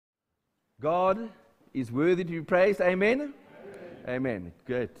God is worthy to be praised. Amen? Amen.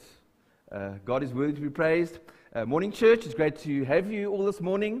 Good. God is worthy to be praised. Morning, church. It's great to have you all this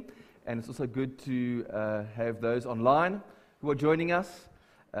morning. And it's also good to have those online who are joining us.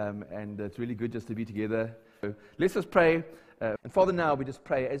 And it's really good just to be together. So let's just pray. And Father, now we just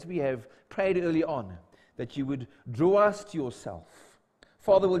pray, as we have prayed early on, that you would draw us to yourself.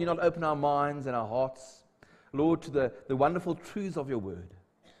 Father, will you not open our minds and our hearts, Lord, to the wonderful truths of your word.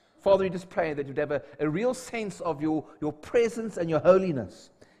 Father, we just pray that you'd have a real sense of your presence and your holiness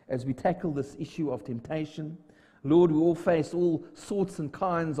as we tackle this issue of temptation. Lord, we all face all sorts and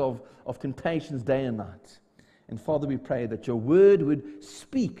kinds of temptations day and night. And Father, we pray that your word would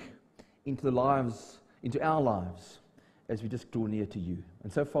speak into our lives as we just draw near to you.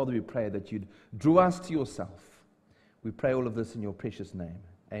 And so, Father, we pray that you'd draw us to yourself. We pray all of this in your precious name.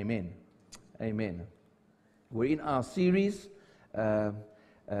 Amen. Amen. We're in our series,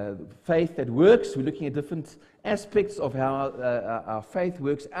 Faith That Works. We're looking at different aspects of how our faith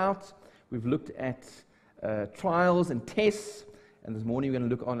works out. We've looked at trials and tests, and this morning we're going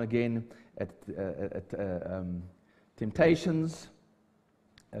to look on again at temptations.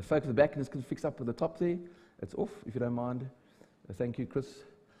 Folks at the back, just can fix up with the top there. It's off, if you don't mind. Thank you, Chris.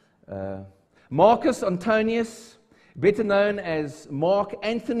 Marcus Antonius, better known as Mark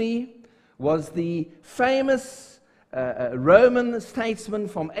Antony, was the famous Roman statesman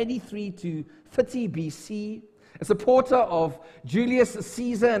from 83 to 30 BC, a supporter of Julius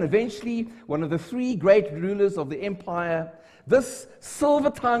Caesar, and eventually one of the three great rulers of the empire. This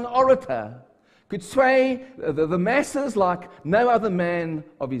silver-tongued orator could sway the masses like no other man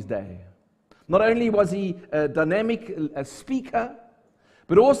of his day. Not only was he a dynamic speaker,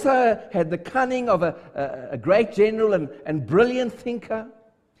 but also had the cunning of a great general and brilliant thinker.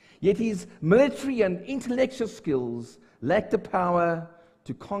 Yet his military and intellectual skills lacked the power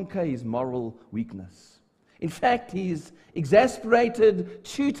to conquer his moral weakness. In fact, his exasperated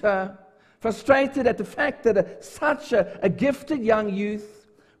tutor, frustrated at the fact that such a gifted young youth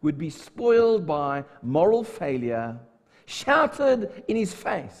would be spoiled by moral failure, shouted in his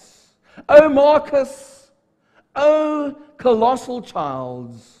face, "O Marcus, O colossal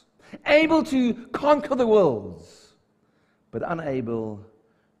child, able to conquer the worlds, but unable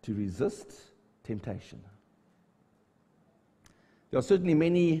to resist temptation." There are certainly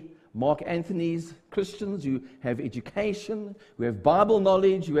many Mark Anthony's Christians who have education, who have Bible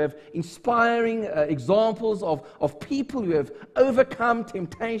knowledge, who have inspiring examples of people who have overcome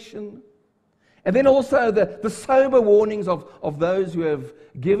temptation. And then also the sober warnings of those who have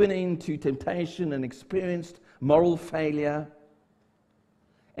given in to temptation and experienced moral failure.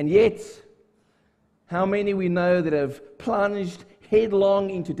 And yet, how many we know that have plunged headlong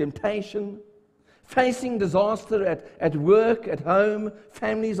into temptation, facing disaster at work, at home,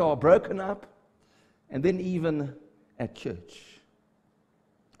 families are broken up, and then even at church.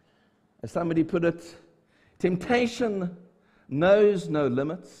 As somebody put it, temptation knows no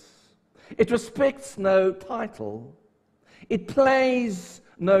limits. It respects no title. It plays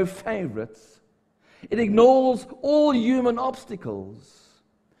no favorites. It ignores all human obstacles,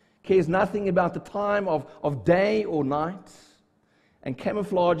 cares nothing about the time of day or night, and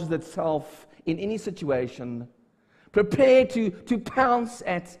camouflages itself in any situation, prepared to pounce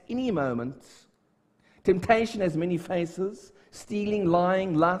at any moment. Temptation has many faces: stealing,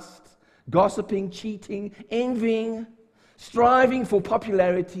 lying, lust, gossiping, cheating, envying, striving for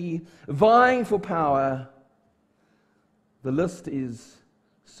popularity, vying for power. The list is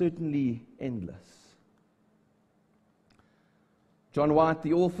certainly endless. John White,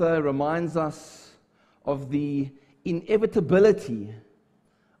 the author, reminds us of the inevitability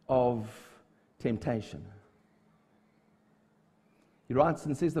of temptation. He writes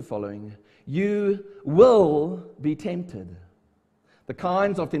and says the following: "You will be tempted. The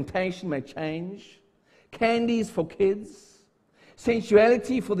kinds of temptation may change. Candies for kids,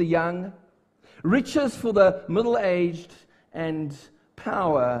 sensuality for the young, riches for the middle-aged, and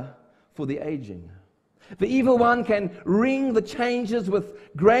power for the aging. The evil one can ring the changes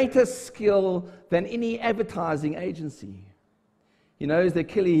with greater skill than any advertising agency. He knows the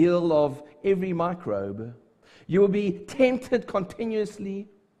Achilles heel of every microbe. You will be tempted continuously.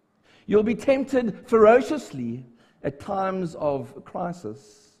 You'll be tempted ferociously at times of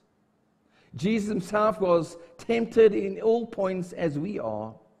crisis. Jesus himself was tempted in all points as we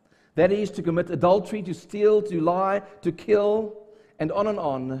are. That is, to commit adultery, to steal, to lie, to kill, and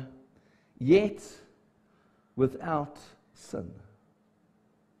on, yet without sin.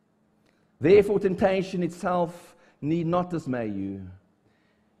 Therefore, temptation itself need not dismay you.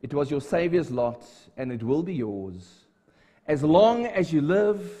 It was your Savior's lot, and it will be yours. As long as you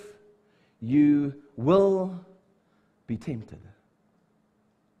live, you will be tempted.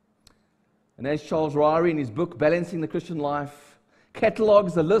 And as Charles Ryrie, in his book, Balancing the Christian Life,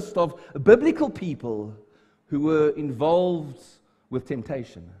 catalogues a list of biblical people who were involved with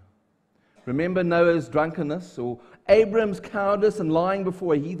temptation. Remember Noah's drunkenness, or Abram's cowardice and lying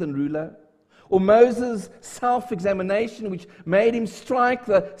before a heathen ruler, or Moses' self-examination, which made him strike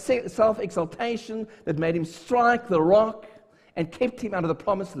the self-exaltation that made him strike the rock and kept him out of the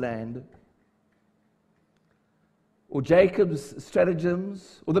promised land, or Jacob's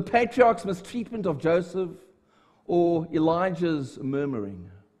stratagems, or the patriarch's mistreatment of Joseph, or Elijah's murmuring,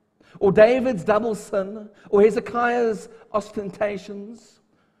 or David's double sin, or Hezekiah's ostentations,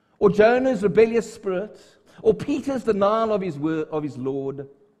 or Jonah's rebellious spirit, or Peter's denial of his Lord,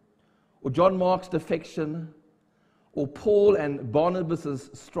 or John Mark's defection, or Paul and Barnabas'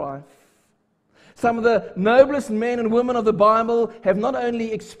 strife. Some of the noblest men and women of the Bible have not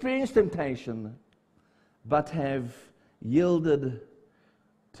only experienced temptation, but have yielded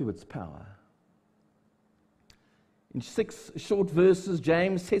to its power. In 6 short verses,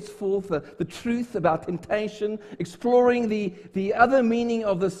 James sets forth the truth about temptation, exploring the other meaning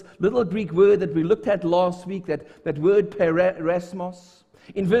of this little Greek word that we looked at last week, that word perasmos.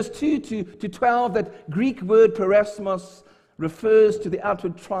 In verse 2 to 12, that Greek word perasmos refers to the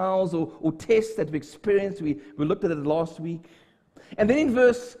outward trials or tests that we experienced. We looked at it last week. And then in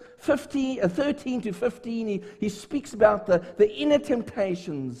verse 13 to 15, he speaks about the inner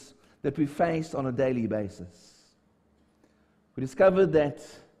temptations that we face on a daily basis. We discovered that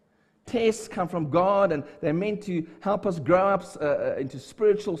tests come from God, and they're meant to help us grow up into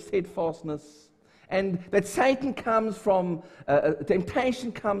spiritual steadfastness. And that temptation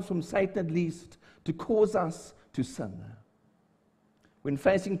comes from Satan, at least, to cause us to sin. When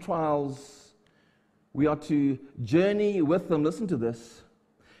facing trials, we are to journey with them. Listen to this.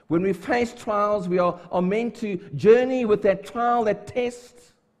 When we face trials, we are meant to journey with that trial, that test.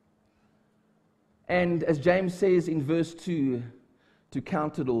 And as James says in verse 2, to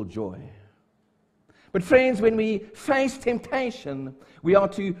count it all joy. But friends, when we face temptation, we are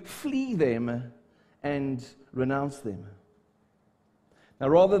to flee them and renounce them. Now,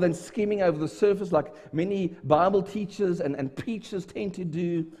 rather than skimming over the surface like many Bible teachers and preachers tend to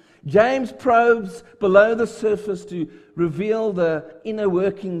do, James probes below the surface to reveal the inner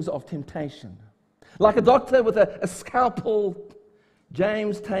workings of temptation. Like a doctor with a scalpel,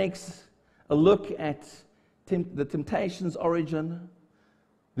 James takes a look at the temptation's origin,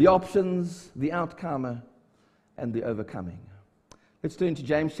 the options, the outcome, and the overcoming. Let's turn to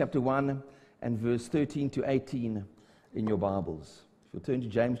James chapter 1 and verse 13 to 18 in your Bibles. If you'll turn to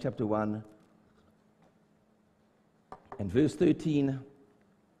James chapter 1 and verse 13,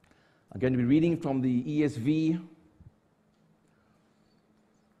 I'm going to be reading from the ESV.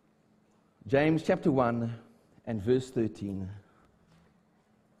 James chapter 1 and verse 13.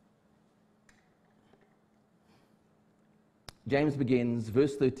 James begins,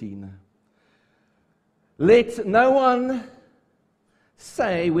 verse 13. Let no one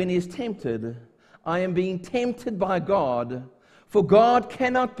say when he is tempted, I am being tempted by God, for God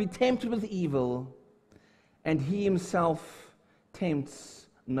cannot be tempted with evil, and he himself tempts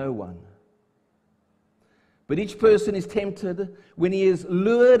no one. But each person is tempted when he is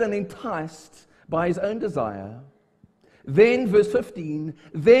lured and enticed by his own desire. Then, verse 15,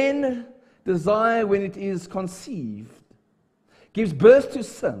 then desire, when it is conceived, gives birth to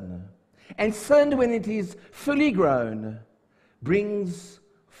sin, and sin, when it is fully grown, brings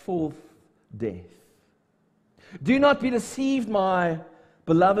forth death. Do not be deceived, my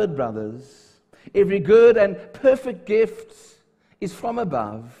beloved brothers. Every good and perfect gift is from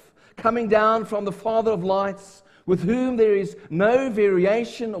above, coming down from the Father of lights, with whom there is no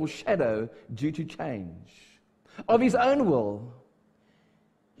variation or shadow due to change. Of his own will,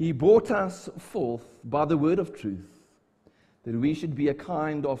 he brought us forth by the word of truth, that we should be a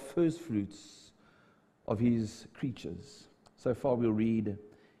kind of first fruits of his creatures. So far we'll read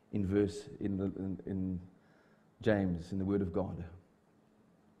in James, in the Word of God.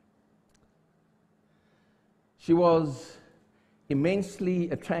 She was immensely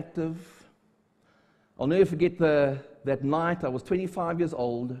attractive. I'll never forget that night. I was 25 years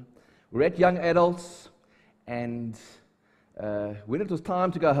old. We're at Young Adults, and when it was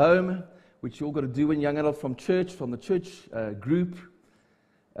time to go home, which you all got to do when young adult from the church group,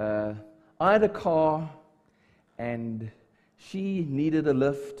 I had a car, and she needed a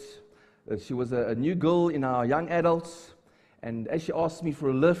lift. She was a new girl in our young adults, and as she asked me for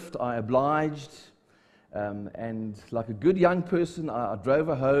a lift, I obliged. And like a good young person, I drove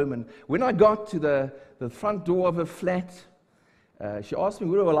her home. And when I got to the front door of her flat, she asked me,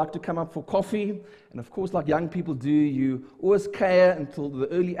 would I like to come up for coffee? And of course, like young people do, you always care until the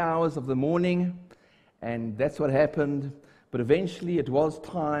early hours of the morning. And that's what happened. But eventually, it was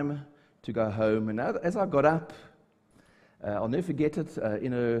time to go home. And as I got up, I'll never forget it,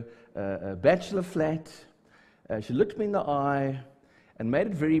 in a bachelor flat, she looked me in the eye and made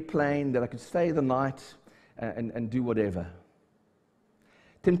it very plain that I could stay the night and do whatever.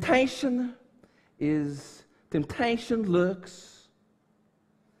 Temptation lurks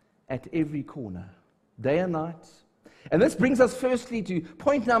at every corner, day and night. And this brings us firstly to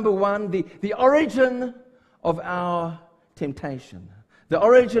point number one, the origin of our temptation. The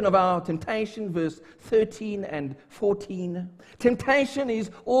origin of our temptation, verse 13 and 14. Temptation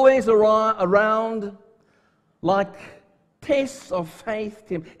is always around like tests of faith.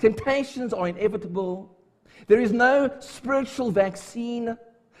 Temptations are inevitable. There is no spiritual vaccine,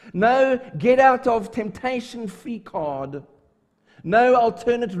 no get out of temptation free card, no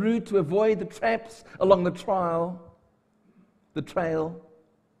alternate route to avoid the traps along the trail.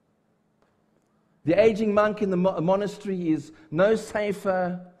 The aging monk in the monastery is no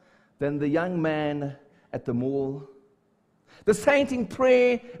safer than the young man at the mall. The saint in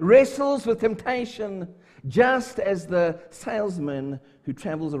prayer wrestles with temptation just as the salesman who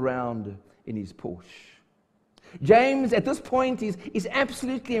travels around in his Porsche. James, at this point, is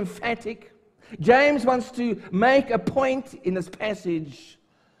absolutely emphatic. James wants to make a point in this passage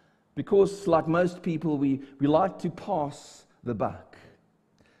because, like most people, we like to pass the buck.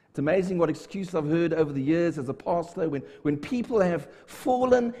 It's amazing what excuses I've heard over the years as a pastor when people have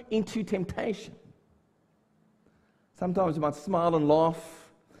fallen into temptation. Sometimes you might smile and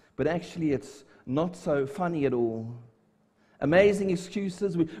laugh, but actually it's not so funny at all. Amazing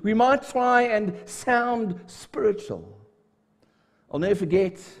excuses. We might try and sound spiritual. I'll never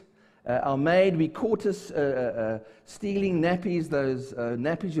forget our maid. We caught us stealing nappies, those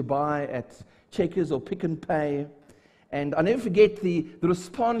nappies you buy at Checkers or Pick and Pay. And I'll never forget the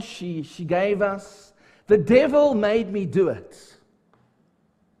response she gave us. The devil made me do it.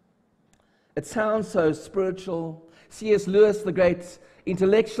 It sounds so spiritual. C.S. Lewis, the great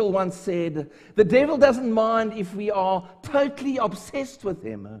intellectual, once said, the devil doesn't mind if we are totally obsessed with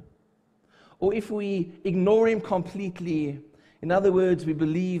him or if we ignore him completely. In other words, we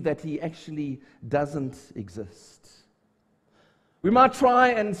believe that he actually doesn't exist. We might try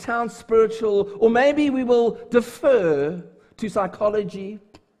and sound spiritual, or maybe we will defer to psychology.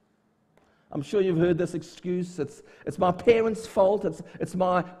 I'm sure you've heard this excuse. It's my parents' fault. It's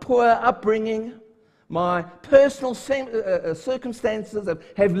my poor upbringing. My personal circumstances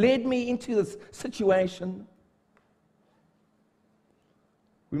have led me into this situation.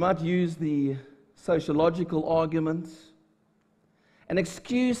 We might use the sociological argument. An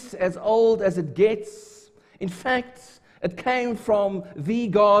excuse as old as it gets. In fact, it came from the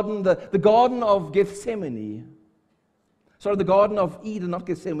garden, the Garden of Gethsemane. Sorry, the Garden of Eden, not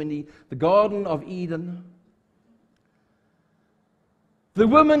Gethsemane, the Garden of Eden. The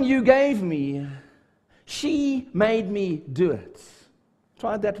woman you gave me, she made me do it.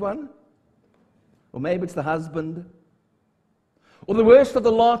 Tried that one? Or maybe it's the husband. Or the worst of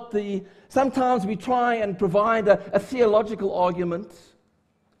the lot, sometimes we try and provide a theological argument.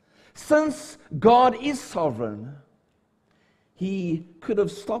 Since God is sovereign, He could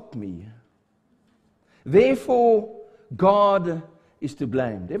have stopped me. Therefore, God is to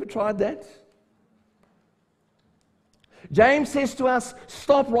blame. Ever tried that? James says to us,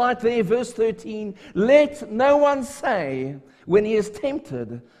 stop right there, verse 13. Let no one say when he is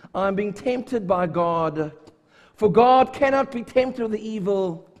tempted, I'm being tempted by God. For God cannot be tempted with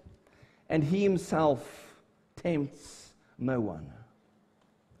evil, and He Himself tempts no one.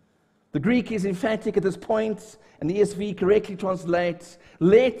 The Greek is emphatic at this point, and the ESV correctly translates,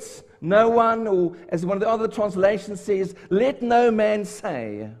 let no one, or as one of the other translations says, let no man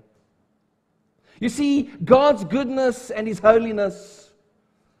say. You see, God's goodness and His holiness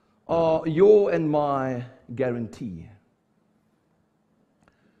are your and my guarantee.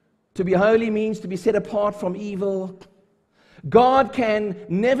 To be holy means to be set apart from evil. God can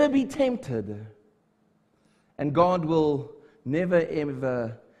never be tempted, and God will never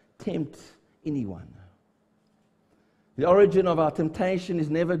ever tempt anyone. The origin of our temptation is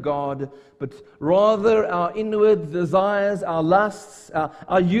never God, but rather our inward desires, our lusts,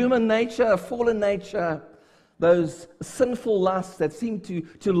 our human nature, our fallen nature, those sinful lusts that seem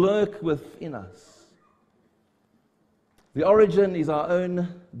to lurk within us. The origin is our own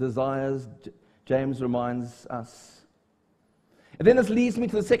desires, James reminds us. And then this leads me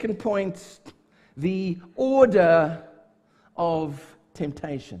to the second point, the order of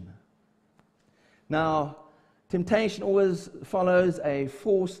temptation. Now, Temptation always follows a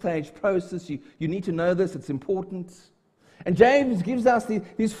four-stage process. You need to know this, it's important. And James gives us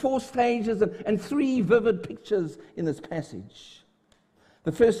these four stages and three vivid pictures in this passage.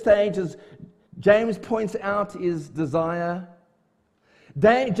 The first stage, as James points out, is desire.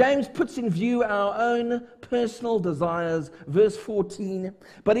 James puts in view our own personal desires. Verse 14,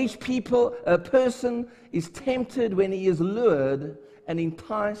 but each person is tempted when he is lured and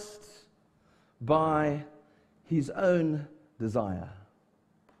enticed by his own desire.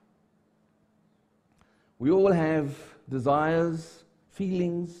 We all have desires,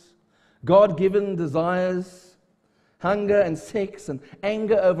 feelings, God-given desires, hunger and sex and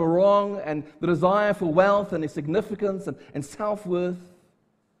anger over wrong and the desire for wealth and significance and self-worth.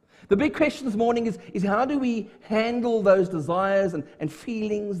 The big question this morning is how do we handle those desires and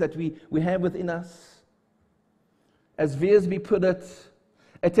feelings that we have within us? As Veersby put it,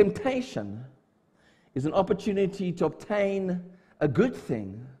 a temptation is an opportunity to obtain a good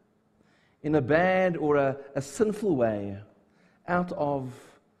thing in a bad or a sinful way out of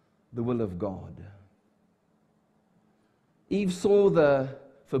the will of God. Eve saw the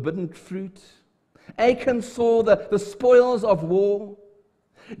forbidden fruit. Achan saw the spoils of war.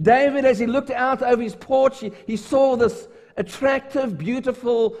 David, as he looked out over his porch, he saw this attractive,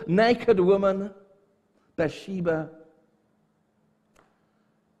 beautiful, naked woman, Bathsheba.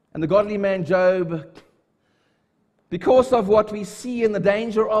 And the godly man Job, because of what we see and the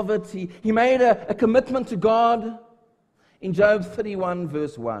danger of it, he made a commitment to God in Job 31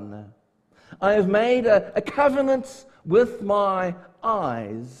 verse 1. I have made a covenant with my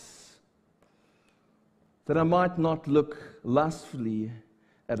eyes that I might not look lustfully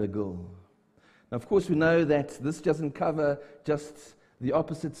at a girl. Now, of course, we know that this doesn't cover just the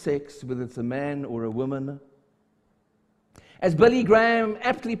opposite sex, whether it's a man or a woman. As Billy Graham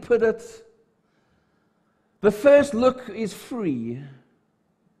aptly put it, the first look is free,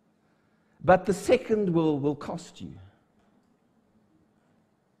 but the second will cost you.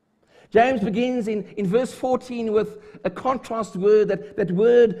 James begins in verse 14 with a contrast word, that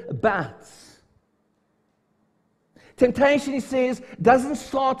word but. Temptation, he says, doesn't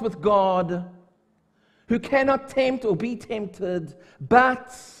start with God, who cannot tempt or be tempted,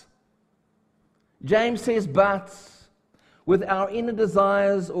 but, James says, but, with our inner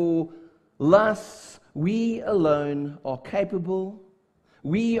desires or lusts, we alone are capable,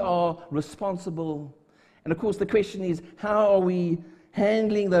 we are responsible. And of course the question is, how are we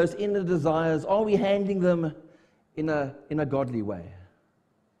handling those inner desires? Are we handling them in a godly way?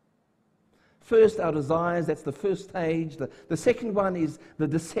 First, our desires, that's the first stage. The second one is the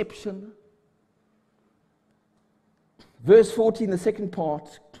deception. Verse 14, the second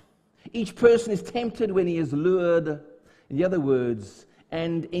part, each person is tempted when he is lured, in other words,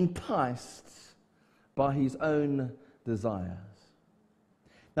 and enticed by his own desires.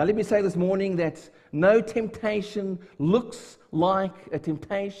 Now let me say this morning that no temptation looks like a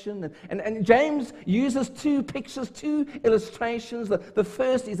temptation. And James uses two pictures, two illustrations. The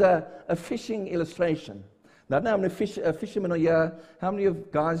first is a fishing illustration. Now how many fishermen are here? How many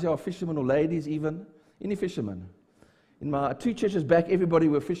of guys here are fishermen or ladies even? Any fishermen? In my 2 churches back, everybody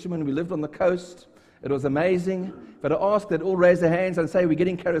were fishermen. We lived on the coast. It was amazing. But I asked that all raise their hands and say we're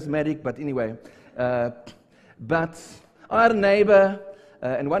getting charismatic. But anyway, but I had a neighbor,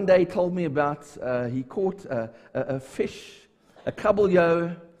 and one day he told me about he caught a fish, a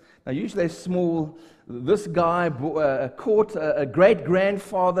kabeljo. Now usually they're small. This guy caught a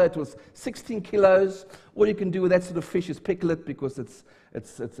great-grandfather. It was 16 kilos. All you can do with that sort of fish is pickle it because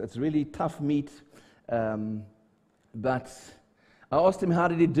it's really tough meat. But I asked him how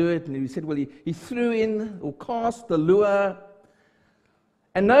did he do it, and he said, well, he threw in or cast the lure,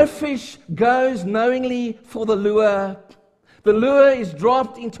 and no fish goes knowingly for the lure. The lure is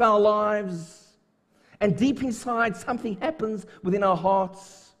dropped into our lives, and deep inside something happens within our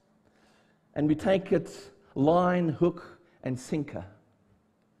hearts, and we take it line, hook, and sinker.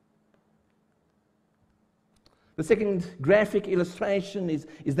 The second graphic illustration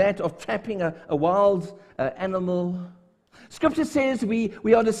is that of trapping a wild animal. Scripture says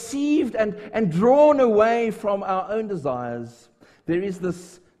we are deceived and drawn away from our own desires. There is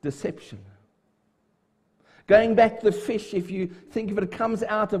this deception. Going back to the fish, if you think of it, it comes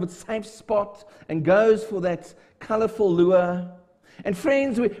out of its safe spot and goes for that colorful lure. And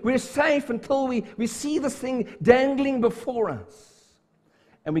friends, we're safe until we see this thing dangling before us.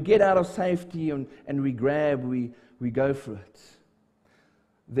 And we get out of safety and we grab, we go for it.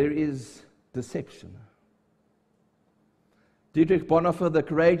 There is deception. Dietrich Bonhoeffer, the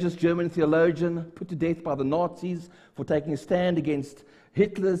courageous German theologian, put to death by the Nazis for taking a stand against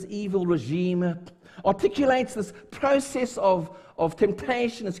Hitler's evil regime, articulates this process of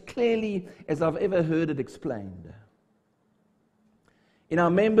temptation as clearly as I've ever heard it explained. In our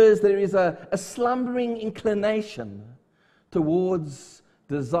members, there is a slumbering inclination towards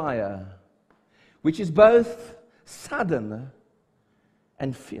desire, which is both sudden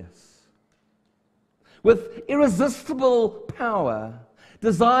and fierce. With irresistible power,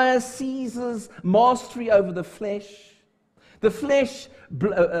 desire seizes mastery over the flesh. The flesh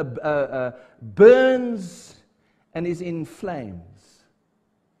burns and is in flames.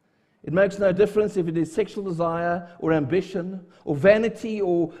 It makes no difference if it is sexual desire or ambition or vanity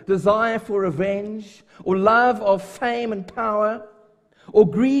or desire for revenge or love of fame and power or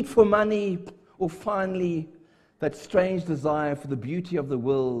greed for money or finally that strange desire for the beauty of the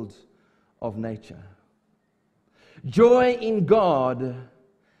world of nature. Joy in God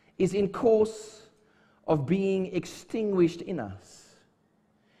is in course of being extinguished in us.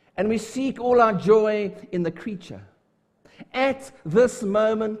 And we seek all our joy in the creature. At this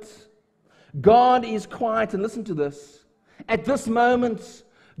moment, God is quite, and listen to this, at this moment,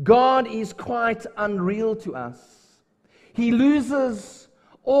 God is quite unreal to us. He loses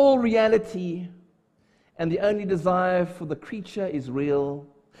all reality, and the only desire for the creature is real.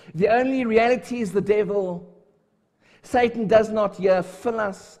 The only reality is the devil. Satan does not yet fill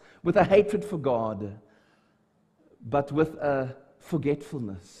us with a hatred for God, but with a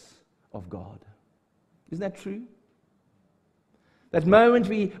forgetfulness of God. Isn't that true? That moment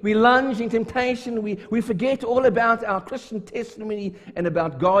we lunge in temptation, we forget all about our Christian testimony and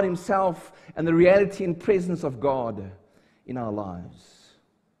about God Himself and the reality and presence of God in our lives.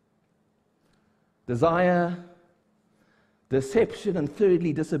 Desire, deception, and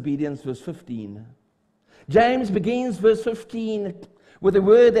thirdly, disobedience, verse 15. James begins verse 15 with a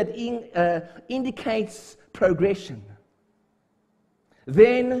word that indicates progression.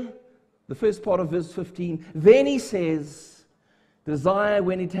 Then, the first part of verse 15, then he says, desire,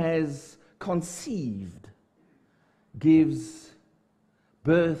 when it has conceived, gives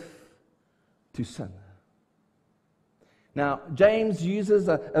birth to sin. Now, James uses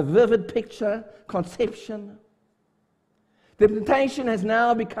a vivid picture, conception. The temptation has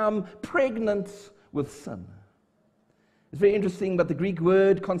now become pregnant with sin. It's very interesting, but the Greek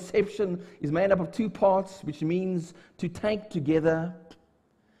word conception is made up of two parts, which means to take together.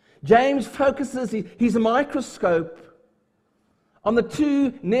 James focuses his microscope on the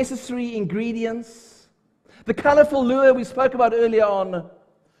two necessary ingredients, the colorful lure we spoke about earlier on,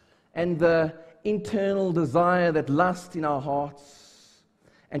 and the internal desire that lusts in our hearts.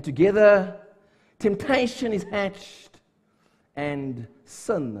 And together, temptation is hatched and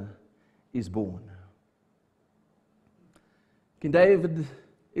sin is born. King David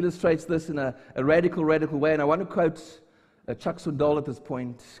illustrates this in a radical way, and I want to quote Chuck Swindoll at this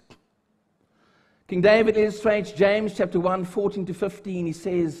point. King David illustrates James chapter 1, 14 to 15. He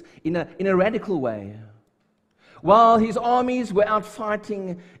says, in a radical way, while his armies were out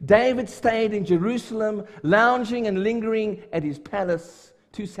fighting, David stayed in Jerusalem, lounging and lingering at his palace.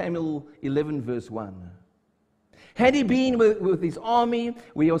 2 Samuel 11, verse 1. Had he been with his army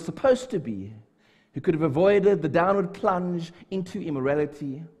where he was supposed to be, he could have avoided the downward plunge into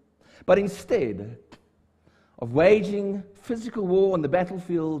immorality. But instead of waging physical war on the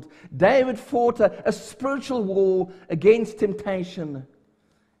battlefield, David fought a spiritual war against temptation,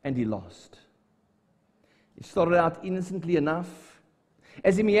 and he lost. It started out innocently enough.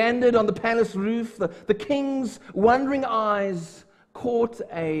 As he meandered on the palace roof, the king's wondering eyes caught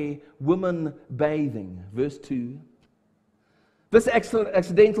a woman bathing. Verse 2. This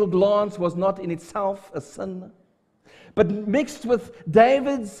accidental glance was not in itself a sin, but mixed with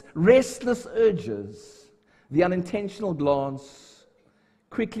David's restless urges, the unintentional glance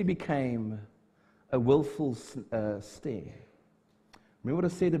quickly became a willful stare. Remember what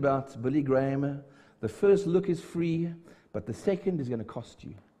I said about Billy Graham? The first look is free, but the second is going to cost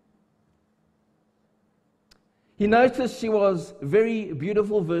you. He noticed she was very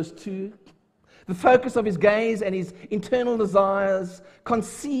beautiful, verse 2. The focus of his gaze and his internal desires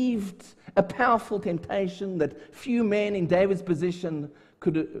conceived a powerful temptation that few men in David's position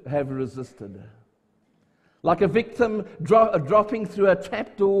could have resisted. Like a victim dropping through a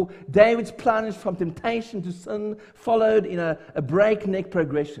trapdoor, David's plunge from temptation to sin followed in a breakneck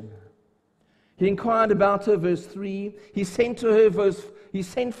progression. He inquired about her, verse 3. He sent for her,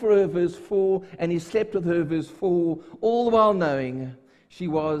 verse 4, and he slept with her, verse 4, all the while knowing she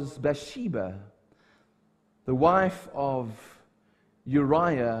was Bathsheba, the wife of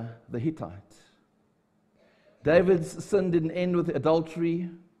Uriah the Hittite. David's sin didn't end with adultery.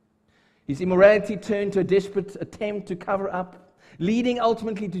 His immorality turned to a desperate attempt to cover up leading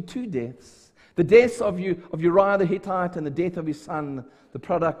ultimately to two deaths. The deaths of Uriah the Hittite and the death of his son, the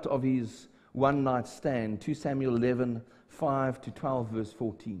product of his one-night stand. 2 Samuel 11, 5 to 12, verse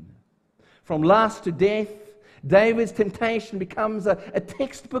 14. From lust to death, David's temptation becomes a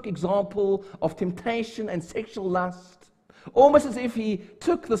textbook example of temptation and sexual lust, almost as if he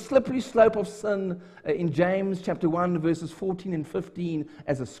took the slippery slope of sin in James chapter 1, verses 14 and 15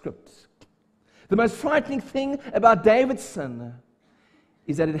 as a script. The most frightening thing about David's sin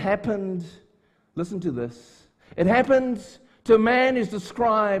is that it happened, listen to this, it happened to a man who's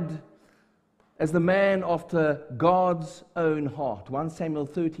described as the man after God's own heart. 1 Samuel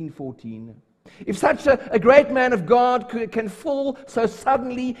 13, 14. If such a great man of God can fall so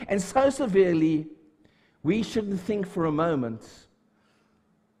suddenly and so severely, we shouldn't think for a moment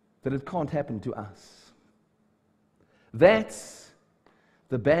that it can't happen to us. That's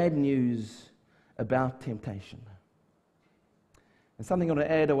the bad news about temptation. And something I want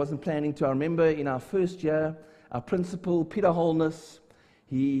to add, I wasn't planning to. I remember in our first year, our principal, Peter Holness,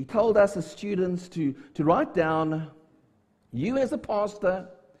 he told us as students to write down, you as a pastor,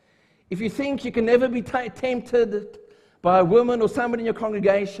 if you think you can never be tempted by a woman or somebody in your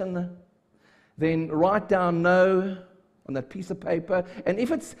congregation, then write down no on that piece of paper. And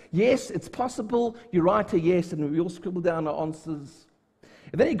if it's yes, it's possible, you write a yes, and we all scribble down our answers.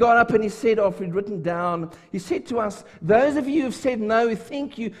 And then he got up and he said, after he'd written down, he said to us, those of you who've said no, who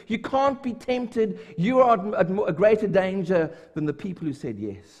think you can't be tempted, you are at a greater danger than the people who said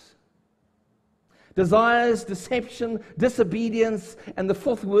yes. Desires, deception, disobedience, and the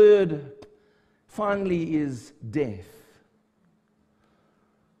fourth word finally is death.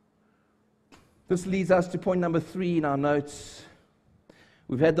 This leads us to point number 3 in our notes.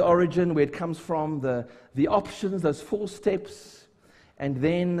 We've had the origin, where it comes from, the options, those 4 steps, and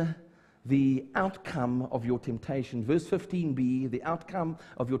then the outcome of your temptation. Verse 15b, the outcome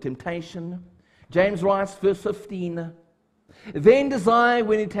of your temptation. James writes, verse 15, then desire,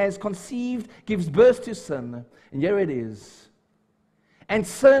 when it has conceived, gives birth to sin. And here it is. And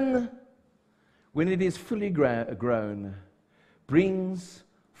sin, when it is fully grown, brings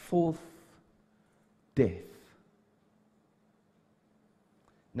forth death.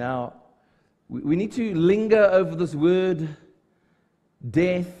 Now, we need to linger over this word,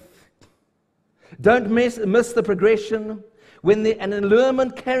 death. Don't miss the progression. When an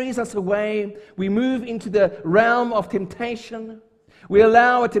allurement carries us away, we move into the realm of temptation. When we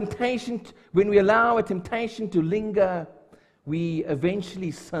allow a temptation to linger, we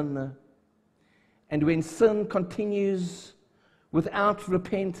eventually sin. And when sin continues without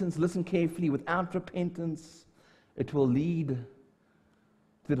repentance, listen carefully, without repentance, it will lead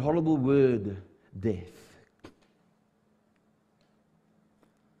to that horrible word, death.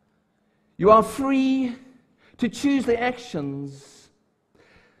 You are free to choose the actions,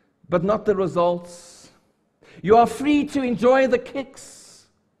 but not the results. You are free to enjoy the kicks,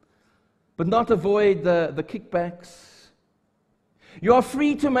 but not avoid the kickbacks. You are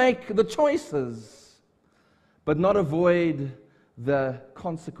free to make the choices, but not avoid the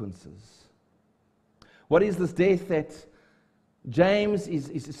consequences. What is this death that James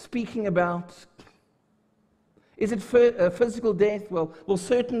is speaking about? Is it physical death? Well,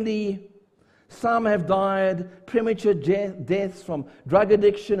 certainly. Some have died premature deaths from drug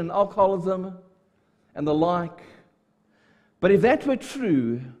addiction and alcoholism and the like. But if that were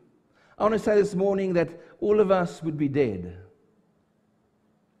true, I want to say this morning that all of us would be dead.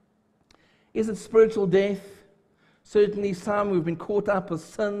 Is it spiritual death? Certainly some who've been caught up with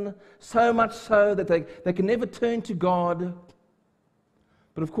sin, so much so that they can never turn to God.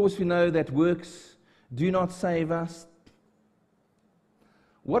 But of course we know that works do not save us.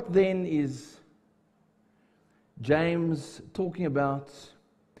 What then is James talking about?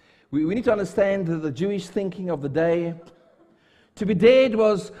 We need to understand the Jewish thinking of the day. To be dead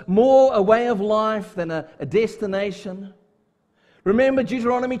was more a way of life than a destination. Remember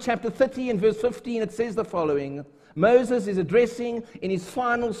Deuteronomy chapter 30 and verse 15, it says the following. Moses is addressing in his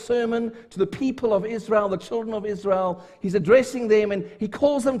final sermon to the people of Israel, the children of Israel. He's addressing them and he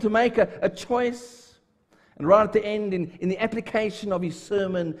calls them to make a choice. And right at the end, in the application of his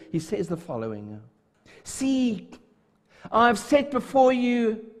sermon, he says the following. See, I have set before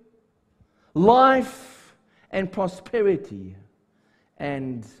you life and prosperity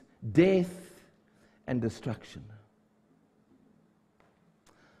and death and destruction.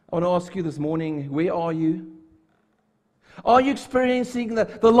 I want to ask you this morning, where are you? Are you experiencing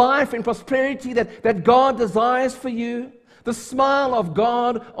the life and prosperity that God desires for you? The smile of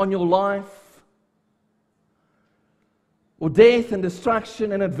God on your life? Or death and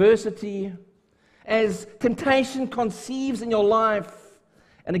destruction and adversity as temptation conceives in your life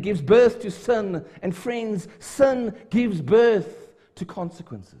and it gives birth to sin. And friends, sin gives birth to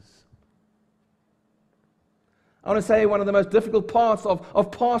consequences. I want to say one of the most difficult parts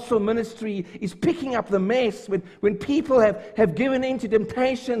of pastoral ministry is picking up the mess when people have given in to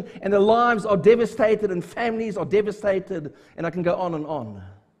temptation and their lives are devastated and families are devastated, and I can go on and on.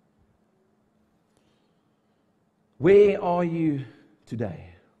 Where are you today?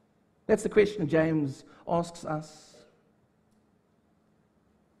 That's the question James asks us.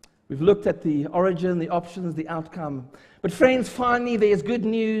 We've looked at the origin, the options, the outcome. But friends, finally there's good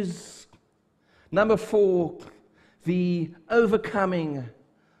news. Number 4, the overcoming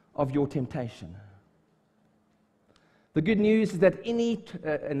of your temptation. The good news is that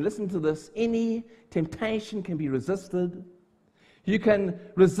and listen to this, any temptation can be resisted. You can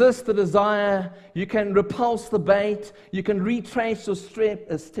resist the desire, you can repulse the bait, you can retrace your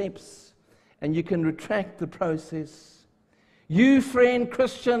steps, and you can retract the process. You, friend,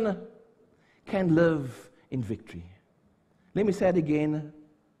 Christian, can live in victory. Let me say it again.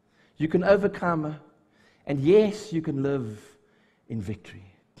 You can overcome, and yes, you can live in victory.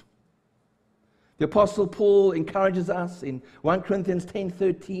 The Apostle Paul encourages us in 1 Corinthians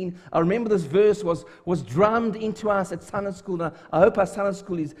 10:13. I remember this verse was drummed into us at Sunday school. Now, I hope our Sunday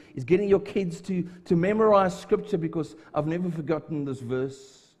school is getting your kids to memorize Scripture, because I've never forgotten this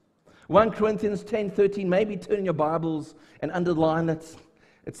verse. 1 Corinthians 10:13. Maybe turn in your Bibles and underline it.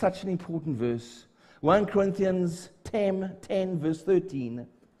 It's such an important verse. 1 Corinthians 10 verse 13.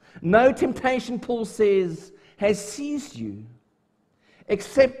 No temptation, Paul says, has seized you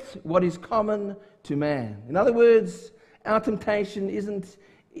except what is common to man. In other words, our temptation isn't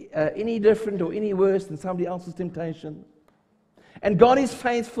any different or any worse than somebody else's temptation. And God is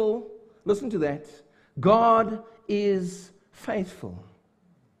faithful. Listen to that. God is faithful.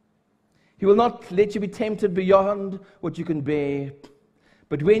 He will not let you be tempted beyond what you can bear.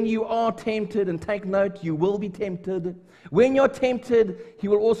 But when you are tempted, and take note, you will be tempted. When you're tempted, He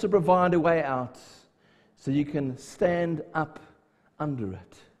will also provide a way out so you can stand up under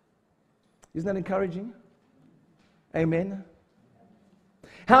it. Isn't that encouraging? Amen.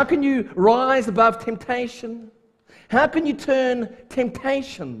 How can you rise above temptation? How can you turn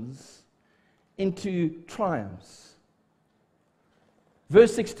temptations into triumphs?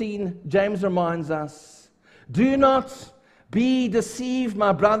 Verse 16, James reminds us, do not be deceived,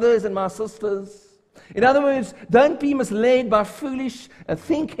 my brothers and my sisters. In other words, don't be misled by foolish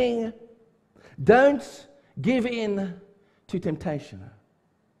thinking. Don't give in to temptation.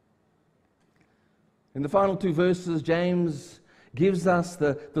 In the final 2 verses, James gives us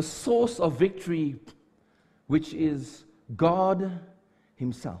the source of victory, which is God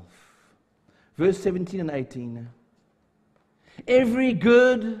Himself. Verse 17 and 18. Every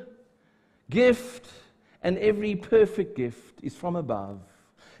good gift and every perfect gift is from above,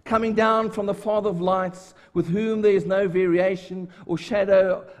 coming down from the Father of lights, with whom there is no variation or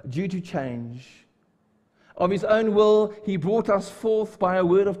shadow due to change. Of His own will, He brought us forth by a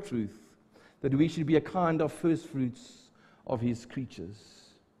word of truth, that we should be a kind of first fruits of His creatures.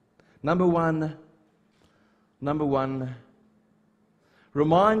 Number one,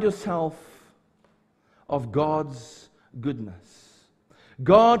 remind yourself of God's goodness.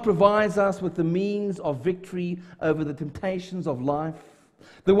 God provides us with the means of victory over the temptations of life.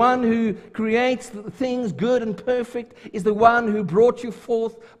 The one who creates things good and perfect is the one who brought you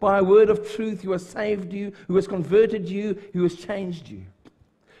forth by a word of truth, who has saved you, who has converted you, who has changed you.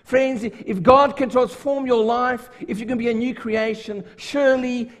 Friends, if God can transform your life, if you can be a new creation,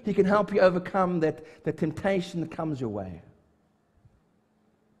 surely He can help you overcome that temptation that comes your way.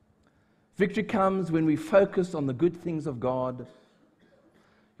 Victory comes when we focus on the good things of God.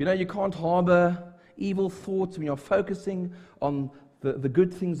 You know, you can't harbor evil thoughts when you're focusing on the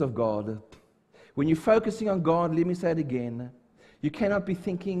good things of God. When you're focusing on God, let me say it again, you cannot be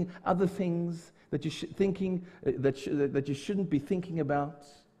thinking other things that you that you shouldn't be thinking about.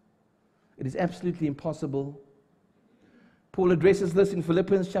 It is absolutely impossible. Paul addresses this in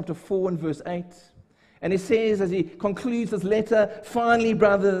Philippians chapter 4 and verse 8. And he says, as he concludes this letter, finally,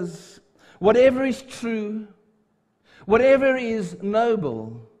 brothers, whatever is true, whatever is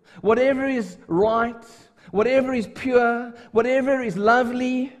noble, whatever is right, whatever is pure, whatever is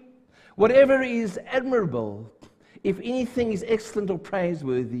lovely, whatever is admirable, if anything is excellent or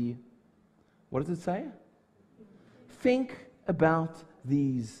praiseworthy, what does it say? Think about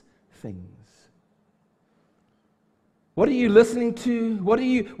these things. What are you listening to? What are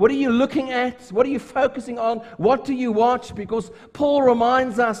you looking at? What are you focusing on? What do you watch? Because Paul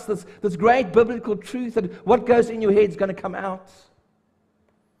reminds us this great biblical truth that what goes in your head is going to come out.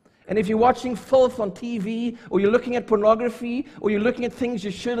 And if you're watching filth on TV, or you're looking at pornography, or you're looking at things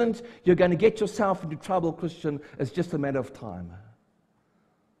you shouldn't, you're going to get yourself into trouble, Christian. It's just a matter of time.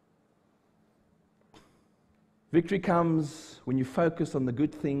 Victory comes when you focus on the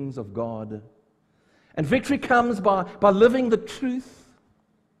good things of God. And victory comes by living the truth.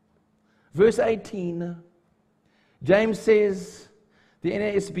 Verse 18, James says, the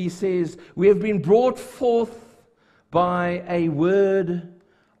NASB says, we have been brought forth by a word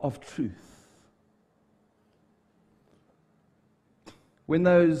of truth. When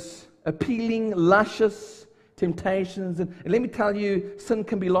those appealing, luscious temptations, and let me tell you, sin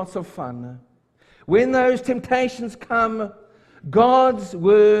can be lots of fun. When those temptations come, God's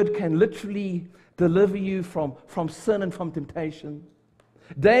word can literally deliver you from sin and from temptation.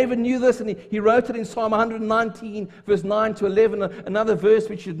 David knew this, and he wrote it in Psalm 119, verse 9 to 11, another verse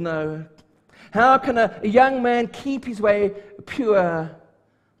we should know. How can a young man keep his way pure?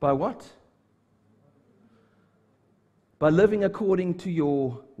 By what? By living according to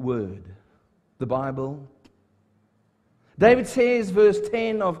your word, the Bible. David says, verse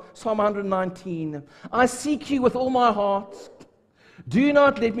 10 of Psalm 119, I seek you with all my heart. Do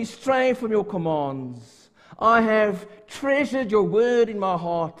not let me stray from your commands. I have treasured your word in my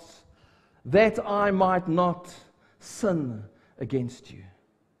heart, that I might not sin against you.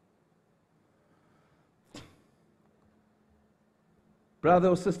 Brother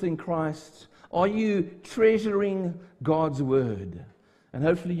or sister in Christ, are you treasuring God's word? And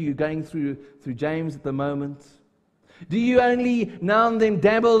hopefully you're going through James at the moment. Do you only now and then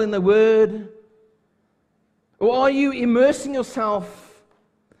dabble in the word? Or are you immersing yourself,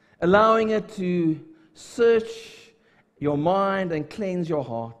 allowing it to search your mind and cleanse your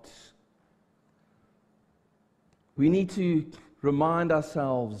heart? We need to remind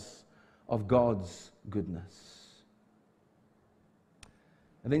ourselves of God's goodness.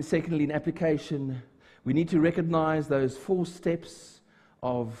 And then secondly, in application, we need to recognize those 4 steps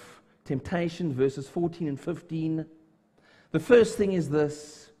of temptation, verses 14 and 15. The first thing is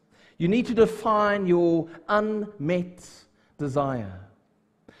this: you need to define your unmet desire.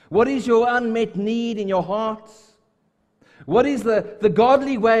 What is your unmet need in your heart? What is the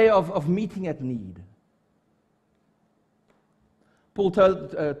godly way of meeting that need? Paul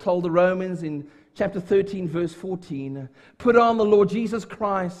told the Romans in chapter 13, verse 14, put on the Lord Jesus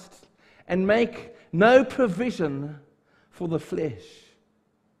Christ and make no provision for the flesh.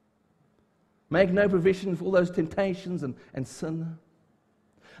 Make no provision for all those temptations and sin.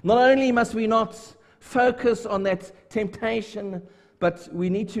 Not only must we not focus on that temptation, but we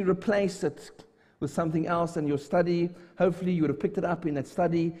need to replace it with something else. And your study, hopefully you would have picked it up in that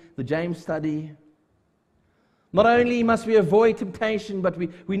study, the James study. Not only must we avoid temptation, but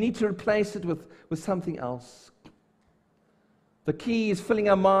we need to replace it with something else. The key is filling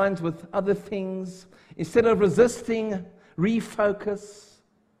our minds with other things. Instead of resisting, refocus.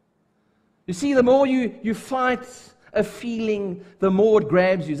 You see, the more you fight a feeling, the more it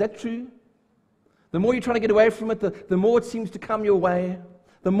grabs you. Is that true? The more you try to get away from it, the more it seems to come your way.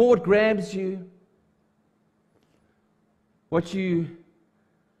 The more it grabs you. What you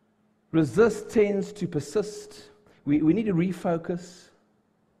resist tends to persist. We need to refocus.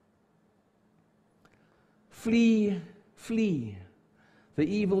 Flee the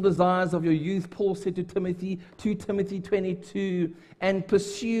evil desires of your youth, Paul said to Timothy, 2 Timothy 22, and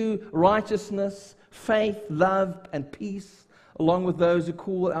pursue righteousness, faith, love, and peace, along with those who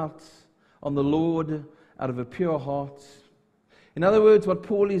call out on the Lord out of a pure heart. In other words, what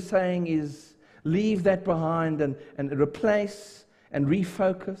Paul is saying is, leave that behind and replace and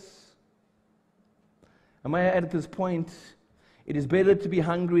refocus. And may I add at this point, it is better to be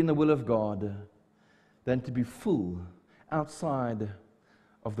hungry in the will of God than to be full outside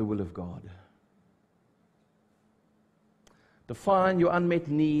of the will of God. Define your unmet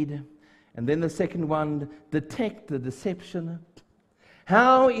need. And then the second one, detect the deception.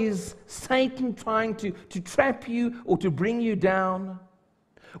 How is Satan trying to trap you or to bring you down?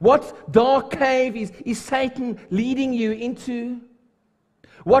 What dark cave is Satan leading you into?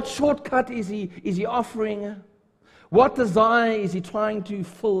 What shortcut is he offering? What desire is he trying to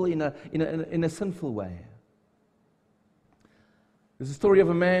fill in a sinful way? There's a story of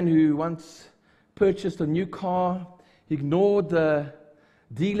a man who once purchased a new car. He ignored the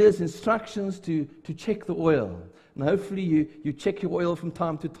dealer's instructions to check the oil. And hopefully you check your oil from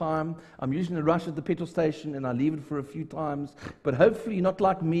time to time. I'm usually in a rush at the petrol station and I leave it for a few times. But hopefully you're not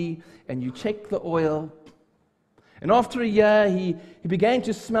like me and you check the oil. And after a year, he began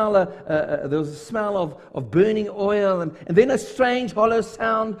to smell, there was a smell of burning oil and then a strange hollow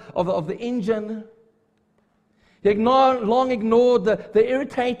sound of the engine. He long ignored the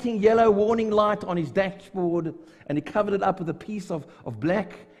irritating yellow warning light on his dashboard, and he covered it up with a piece of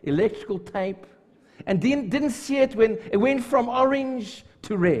black electrical tape, and didn't see it when it went from orange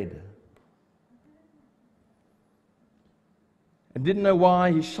to red. And didn't know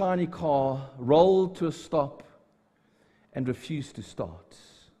why his shiny car rolled to a stop and refused to start.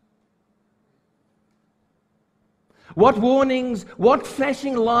 What warnings, what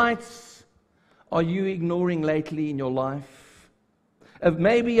flashing lights are you ignoring lately in your life?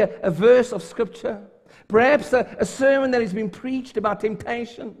 Maybe a verse of scripture, perhaps a sermon that has been preached about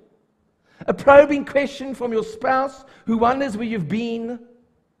temptation, a probing question from your spouse who wonders where you've been,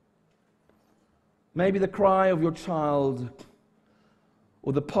 maybe the cry of your child,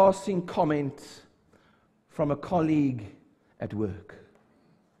 or the passing comment from a colleague at work.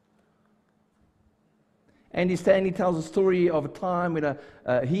 Andy Stanley tells a story of a time when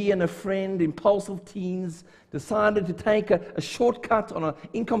he and a friend, impulsive teens, decided to take a shortcut on an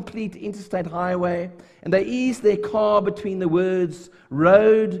incomplete interstate highway, and they eased their car between the words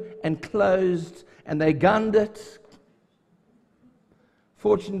road and closed, and they gunned it.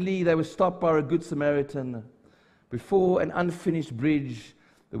 Fortunately, they were stopped by a good Samaritan before an unfinished bridge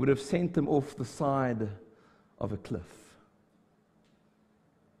that would have sent them off the side of a cliff.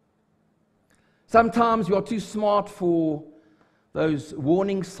 Sometimes we are too smart for those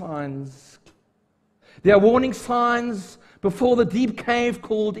warning signs. There are warning signs before the deep cave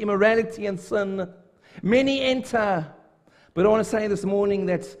called immorality and sin. Many enter, but I want to say this morning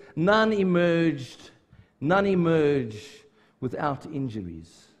that none emerge without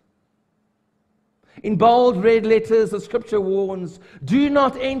injuries. In bold red letters, the scripture warns, do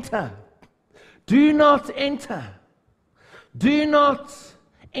not enter. Do not enter. Do not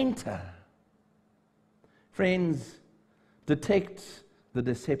enter. Friends, detect the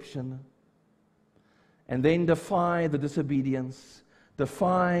deception and then defy the disobedience.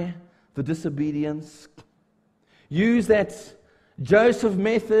 Defy the disobedience. Use that Joseph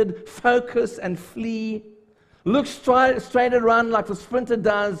method, focus and flee. Look straight and run like the sprinter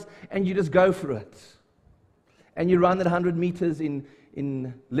does, and you just go for it. And you run that 100 meters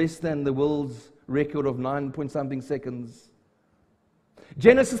in less than the world's record of 9-point-something seconds.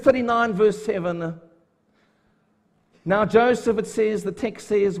 Genesis 39, verse 7. Now Joseph, it says, the text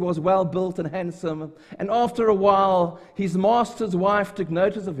says, was well built and handsome. And after a while, his master's wife took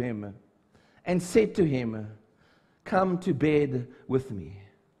notice of him and said to him, come to bed with me.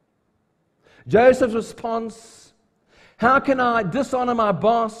 Joseph's response, how can I dishonor my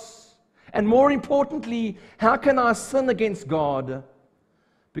boss? And more importantly, how can I sin against God?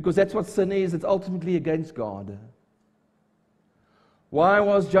 Because that's what sin is. It's ultimately against God. Why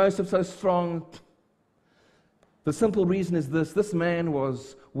was Joseph so strong? The simple reason is this man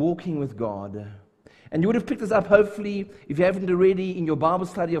was walking with God. And you would have picked this up, hopefully, if you haven't already, in your Bible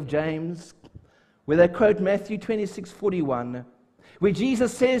study of James, where they quote Matthew 26:41, where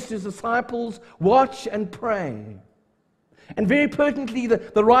Jesus says to his disciples, watch and pray. And very pertinently,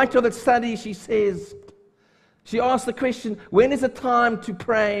 the writer of that study, she asks the question, when is it time to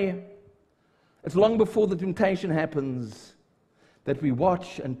pray? It's long before the temptation happens that we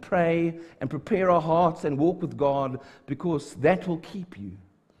watch and pray and prepare our hearts and walk with God, because that will keep you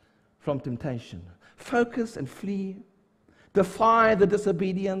from temptation. Focus and flee. Defy the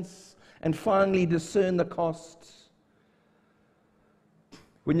disobedience. And finally, discern the costs.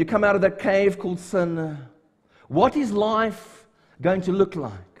 When you come out of that cave called sin, what is life going to look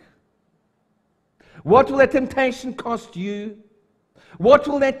like? What will that temptation cost you? What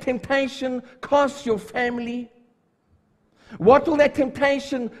will that temptation cost your family? What will that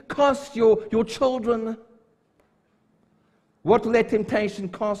temptation cost your children? What will that temptation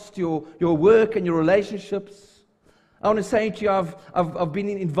cost your work and your relationships? I want to say to you, I've been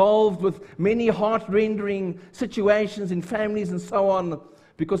involved with many heart-rending situations in families and so on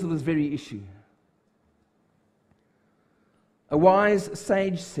because of this very issue. A wise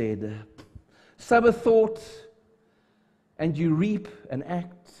sage said, sow a thought and you reap an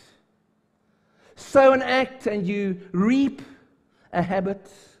act. Sow an act and you reap a habit.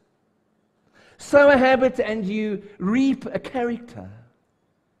 Sow a habit and you reap a character.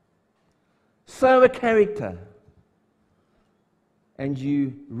 Sow a character and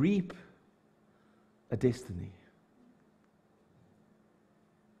you reap a destiny.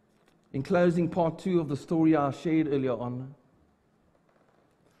 In closing, part 2 of the story I shared earlier on,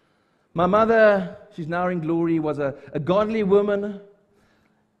 my mother, she's now in glory, was a godly woman,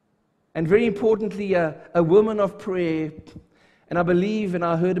 and very importantly, a woman of prayer. And I believe, and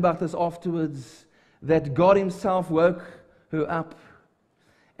I heard about this afterwards, that God himself woke her up,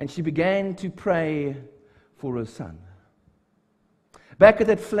 and she began to pray for her son. Back at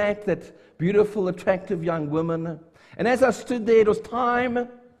that flat, that beautiful, attractive young woman. And as I stood there, it was time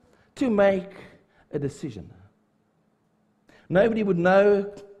to make a decision. Nobody would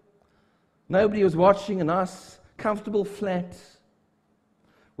know. Nobody was watching, a nice, comfortable flat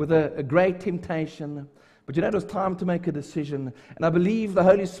with a great temptation. But you know, it was time to make a decision. And I believe the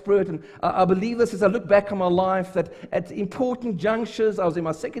Holy Spirit, and I believe this as I look back on my life, that at important junctures, I was in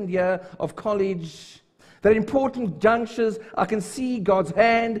my second year of college, that at important junctures, I can see God's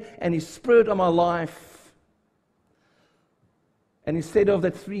hand and His Spirit on my life. And instead of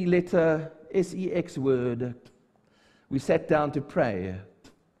that 3-letter SEX word, we sat down to pray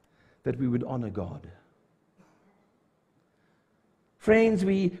that we would honor God. Friends,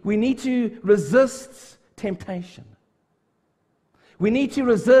 we need to resist temptation. We need to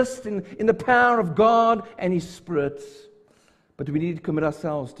resist in the power of God and His Spirit, but we need to commit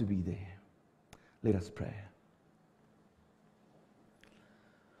ourselves to be there. Let us pray.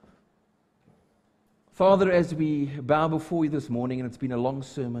 Father, as we bow before You this morning, and it's been a long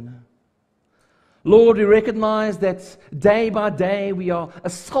sermon, Lord, we recognize that day by day we are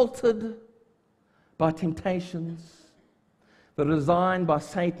assaulted by temptations that are designed by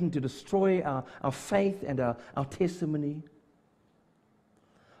Satan to destroy our faith and our testimony.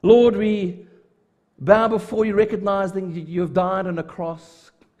 Lord, we bow before You, recognizing that You have died on a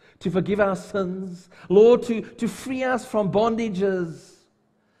cross to forgive our sins. Lord, to free us from bondages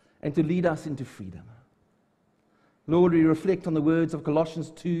and to lead us into freedom. Lord, we reflect on the words of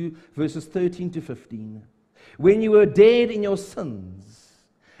Colossians 2, verses 13 to 15. When you were dead in your sins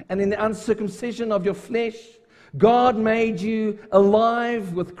and in the uncircumcision of your flesh, God made you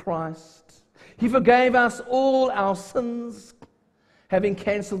alive with Christ. He forgave us all our sins, having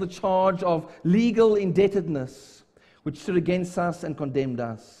cancelled the charge of legal indebtedness which stood against us and condemned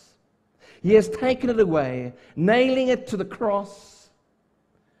us. He has taken it away, nailing it to the cross,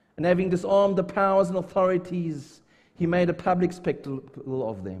 and having disarmed the powers and authorities, He made a public spectacle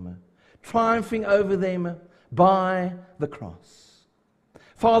of them, triumphing over them by the cross.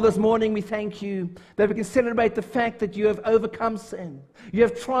 Father, this morning we thank You that we can celebrate the fact that You have overcome sin. You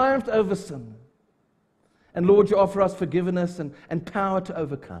have triumphed over sin. And Lord, You offer us forgiveness and power to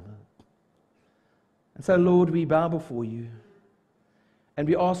overcome. And so, Lord, we bow before You and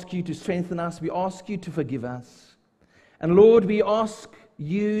we ask You to strengthen us. We ask You to forgive us. And Lord, we ask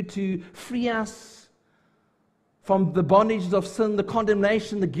You to free us from the bondages of sin, the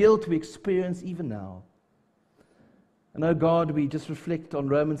condemnation, the guilt we experience even now. And oh God, we just reflect on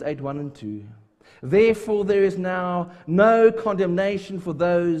Romans 8, 1 and 2. Therefore there is now no condemnation for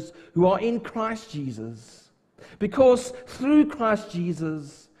those who are in Christ Jesus, because through Christ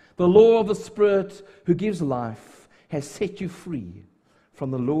Jesus, the law of the Spirit who gives life has set you free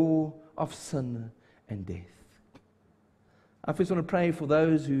from the law of sin and death. I first want to pray for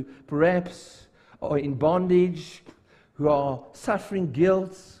those who perhaps are in bondage, who are suffering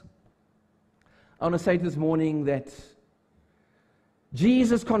guilt. I want to say this morning that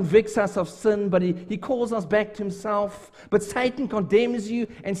Jesus convicts us of sin, but he calls us back to Himself. But Satan condemns you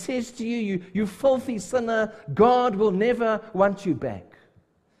and says to you, you filthy sinner, God will never want you back.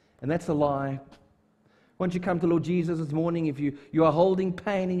 And that's a lie. Once you come to Lord Jesus this morning, if you are holding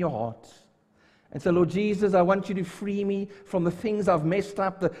pain in your heart, and say, Lord Jesus, I want You to free me from the things I've messed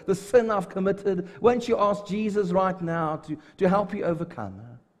up, the sin I've committed. Won't you ask Jesus right now to help you overcome?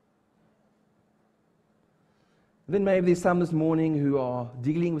 Then maybe there's some this morning who are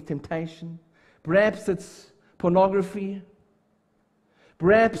dealing with temptation. Perhaps it's pornography.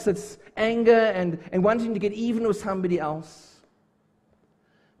 Perhaps it's anger and wanting to get even with somebody else.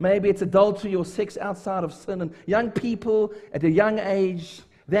 Maybe it's adultery or sex outside of sin. And young people at a young age,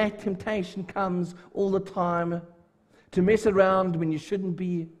 that temptation comes all the time to mess around when you shouldn't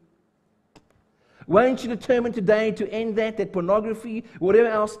be. Won't you determine today to end that pornography, whatever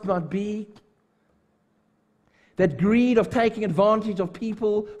else it might be? That greed of taking advantage of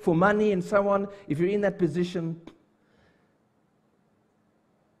people for money and so on, if you're in that position,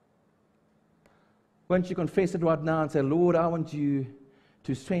 won't you confess it right now and say, Lord, I want You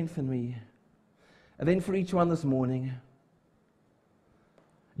to strengthen me. And then for each one this morning,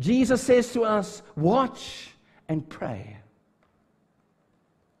 Jesus says to us, watch and pray.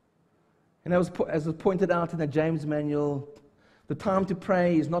 And as was pointed out in the James manual, the time to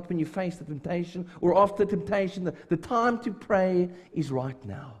pray is not when you face the temptation or after temptation. The time to pray is right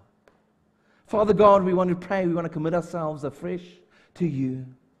now. Father God, we want to pray. We want to commit ourselves afresh to You.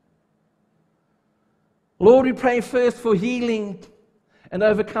 Lord, we pray first for healing and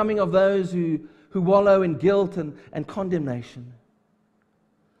overcoming of those who wallow in guilt and condemnation.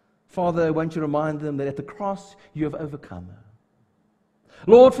 Father, won't you remind them that at the cross you have overcome.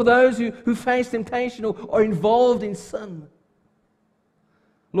 Lord, for those who face temptation or are involved in sin,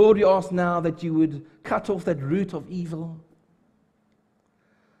 Lord, we ask now that you would cut off that root of evil.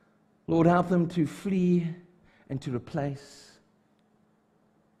 Lord, help them to flee and to replace.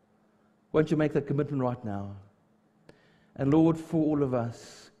 Won't you make that commitment right now? And Lord, for all of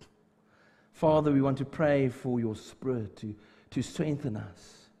us, Father, we want to pray for your Spirit to strengthen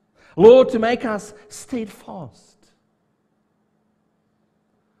us. Lord, to make us steadfast.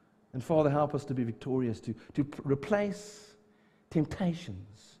 And Father, help us to be victorious, to replace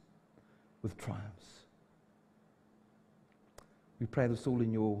temptations with triumphs. We pray this all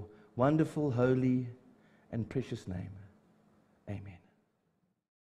in your wonderful, holy, and precious name. Amen.